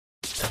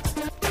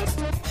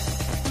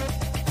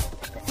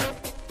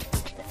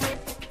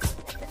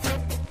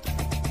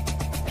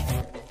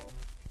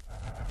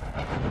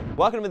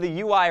Welcome to the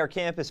UWIRE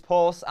Campus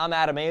Pulse. I'm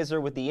Adam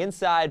Azer with the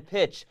Inside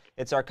Pitch.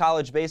 It's our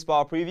college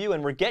baseball preview,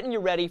 and we're getting you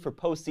ready for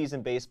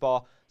postseason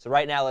baseball. So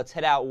right now, let's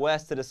head out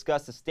west to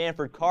discuss the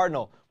Stanford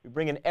Cardinal. We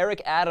bring in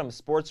Eric Adams,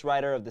 sports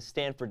writer of the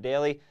Stanford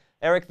Daily.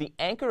 Eric, the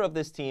anchor of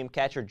this team,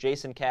 catcher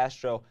Jason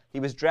Castro, he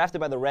was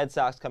drafted by the Red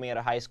Sox coming out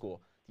of high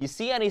school. Do you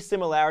see any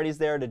similarities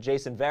there to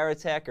Jason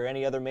Varitek or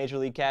any other major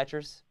league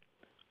catchers?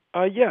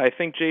 Yeah, I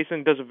think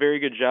Jason does a very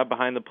good job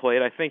behind the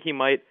plate. I think he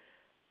might,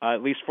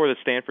 at least for the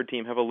Stanford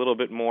team, have a little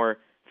bit more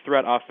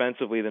threat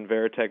offensively than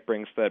Varitek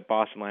brings to that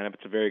Boston lineup.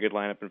 It's a very good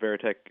lineup, and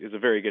Varitek is a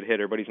very good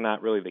hitter, but he's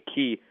not really the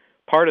key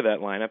part of that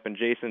lineup, and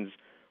Jason's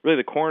really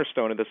the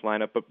cornerstone of this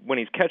lineup. But when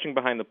he's catching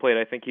behind the plate,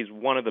 I think he's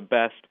one of the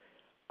best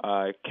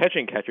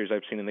catching catchers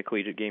I've seen in the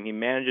collegiate game. He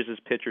manages his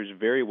pitchers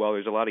very well.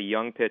 There's a lot of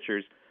young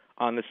pitchers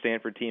on the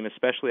Stanford team,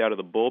 especially out of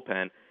the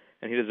bullpen,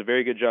 and he does a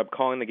very good job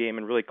calling the game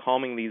and really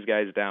calming these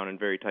guys down in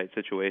very tight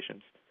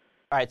situations.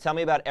 All right, tell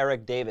me about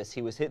Eric Davis.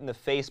 He was hit in the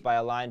face by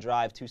a line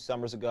drive 2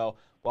 summers ago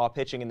while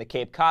pitching in the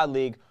Cape Cod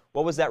League.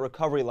 What was that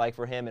recovery like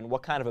for him, and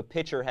what kind of a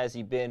pitcher has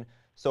he been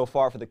so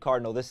far for the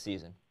Cardinal this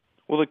season?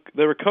 Well,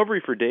 the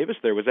recovery for Davis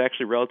there was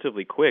actually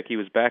relatively quick. He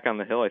was back on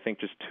the hill, I think,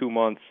 just 2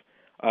 months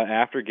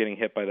after getting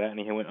hit by that, and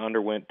he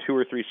underwent 2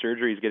 or 3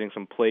 surgeries, getting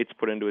some plates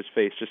put into his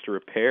face just to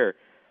repair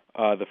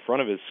the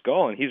front of his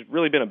skull, and he's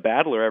really been a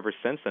battler ever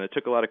since then. It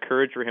took a lot of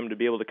courage for him to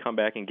be able to come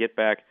back and get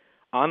back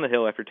on the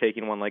hill after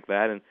taking one like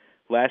that, and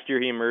last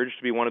year he emerged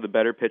to be one of the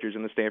better pitchers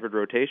in the Stanford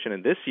rotation,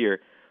 and this year,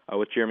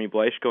 with Jeremy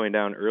Bleich going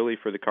down early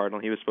for the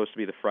Cardinal, he was supposed to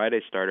be the Friday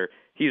starter.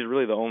 He's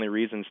really the only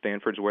reason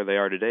Stanford's where they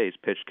are today. He's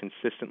pitched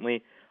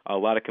consistently, a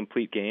lot of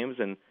complete games,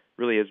 and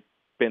really has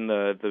been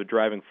the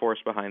driving force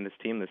behind this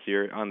team this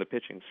year on the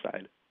pitching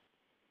side.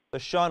 So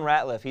Sean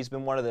Ratliff, he's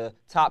been one of the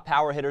top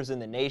power hitters in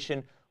the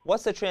nation.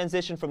 What's the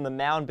transition from the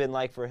mound been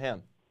like for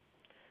him?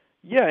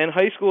 Yeah, in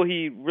high school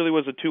he really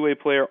was a two-way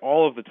player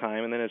all of the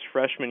time, and then his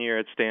freshman year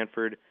at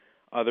Stanford,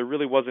 there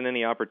really wasn't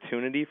any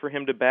opportunity for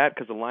him to bat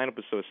because the lineup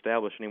was so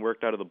established and he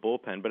worked out of the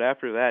bullpen. But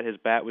after that, his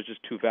bat was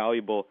just too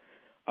valuable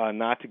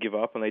not to give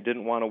up, and they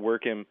didn't want to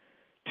work him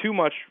too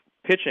much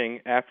pitching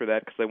after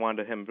that because they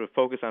wanted him to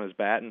focus on his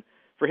bat. And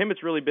for him,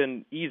 it's really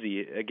been easy.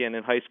 Again,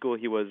 in high school,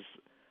 he was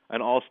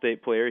an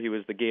all-state player. He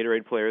was the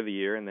Gatorade Player of the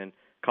Year, and then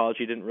college,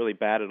 he didn't really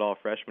bat at all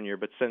freshman year.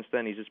 But since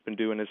then, he's just been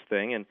doing his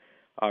thing and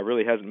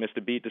really hasn't missed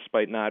a beat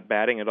despite not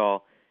batting at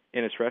all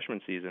in his freshman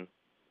season.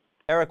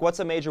 Eric, what's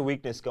a major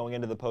weakness going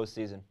into the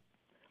postseason?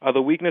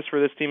 The weakness for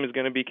this team is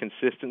going to be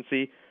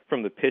consistency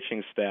from the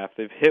pitching staff.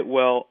 They've hit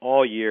well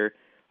all year.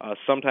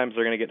 Sometimes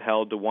they're going to get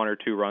held to 1 or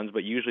 2 runs,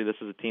 but usually this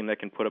is a team that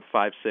can put up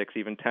 5, 6,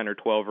 even 10 or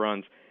 12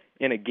 runs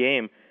in a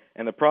game.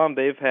 And the problem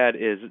they've had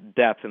is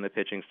depth in the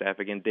pitching staff.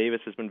 Again,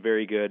 Davis has been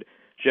very good.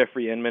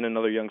 Jeffrey Inman,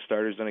 another young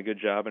starter, has done a good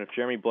job. And if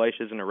Jeremy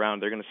Bleich isn't around,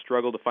 they're going to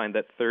struggle to find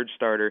that third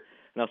starter,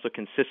 and also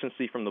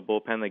consistency from the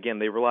bullpen. Again,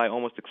 they rely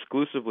almost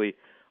exclusively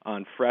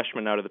on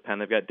freshmen out of the pen.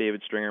 They've got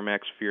David Stringer,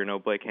 Max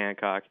Fierno, Blake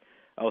Hancock,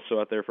 also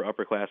out there for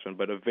upperclassmen.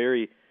 But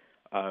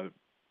a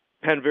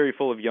pen very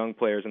full of young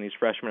players, and these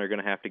freshmen are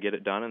going to have to get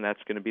it done, and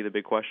that's going to be the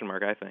big question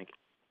mark, I think.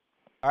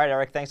 All right,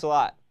 Eric, thanks a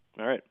lot.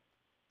 All right.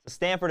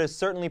 Stanford has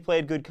certainly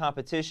played good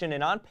competition,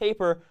 and on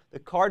paper, the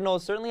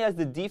Cardinals certainly has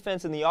the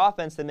defense and the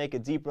offense to make a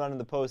deep run in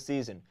the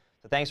postseason.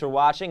 So thanks for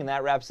watching, and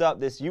that wraps up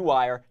this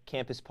UWIRE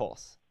Campus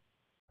Pulse.